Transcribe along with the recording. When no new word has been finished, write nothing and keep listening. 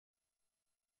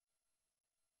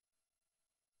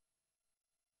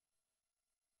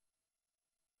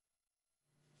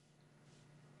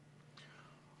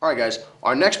All right, guys,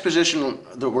 our next position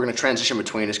that we're going to transition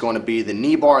between is going to be the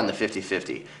knee bar and the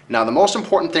 50-50. Now, the most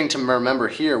important thing to remember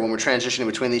here when we're transitioning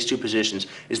between these two positions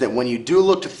is that when you do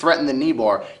look to threaten the knee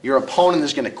bar, your opponent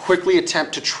is going to quickly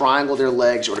attempt to triangle their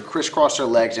legs or to crisscross their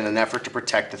legs in an effort to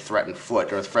protect the threatened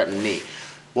foot or the threatened knee.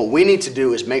 What we need to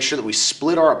do is make sure that we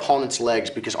split our opponent's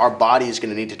legs because our body is going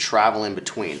to need to travel in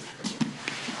between.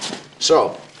 So,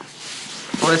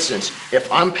 for instance,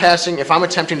 if I'm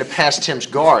attempting to pass Tim's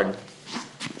guard,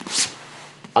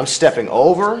 I'm stepping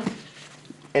over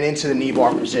and into the knee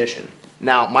bar position.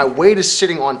 Now, my weight is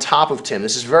sitting on top of Tim.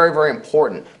 This is very, very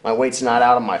important. My weight's not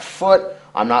out of my foot.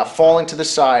 I'm not falling to the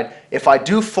side. If I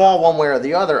do fall one way or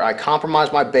the other, I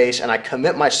compromise my base and I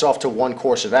commit myself to one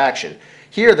course of action.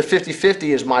 Here, the 50-50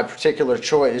 is my particular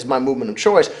choice, is my movement of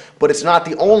choice, but it's not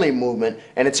the only movement,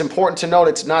 and it's important to note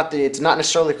it's not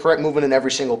necessarily the correct movement in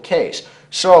every single case.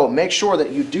 So make sure that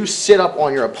you do sit up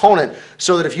on your opponent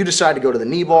so that if you decide to go to the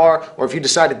knee bar or if you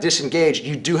decide to disengage,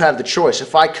 you do have the choice.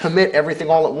 If I commit everything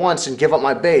all at once and give up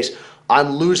my base,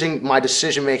 I'm losing my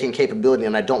decision-making capability,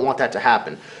 and I don't want that to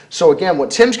happen. So again,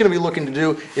 what Tim's going to be looking to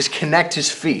do is connect his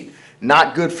feet.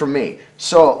 Not good for me.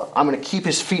 So I'm going to keep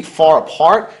his feet far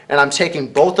apart, and I'm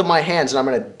taking both of my hands and I'm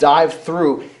going to dive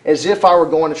through as if I were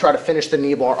going to try to finish the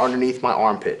knee bar underneath my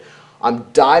armpit. I'm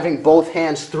diving both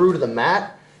hands through to the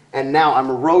mat, and now I'm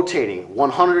rotating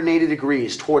 180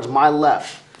 degrees towards my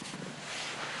left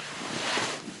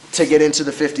to get into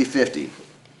the 50-50.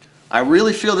 I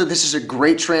really feel that this is a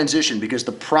great transition because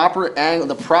the proper angle,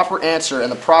 the proper answer,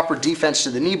 and the proper defense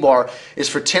to the knee bar is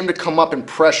for Tim to come up and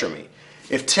pressure me.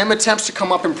 If Tim attempts to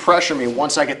come up and pressure me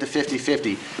once I get the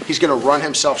 50-50, he's going to run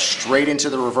himself straight into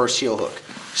the reverse heel hook.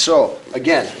 So,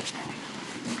 again,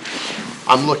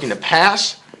 I'm looking to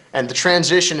pass, and the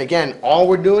transition, again, all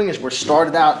we're doing is we're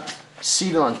started out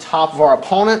seated on top of our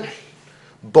opponent.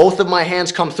 Both of my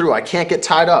hands come through. I can't get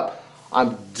tied up.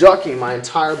 I'm ducking my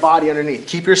entire body underneath.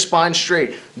 Keep your spine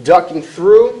straight. Ducking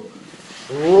through,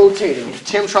 rotating. If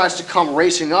Tim tries to come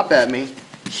racing up at me,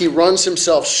 he runs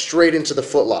himself straight into the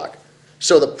footlock.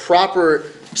 So the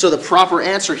proper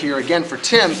answer here, again, for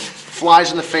Tim, flies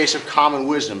in the face of common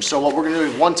wisdom. So what we're going to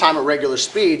do is one time at regular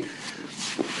speed,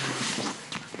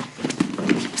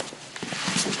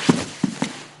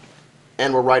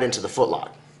 and we're right into the footlock.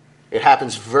 It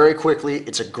happens very quickly.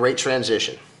 It's a great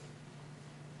transition.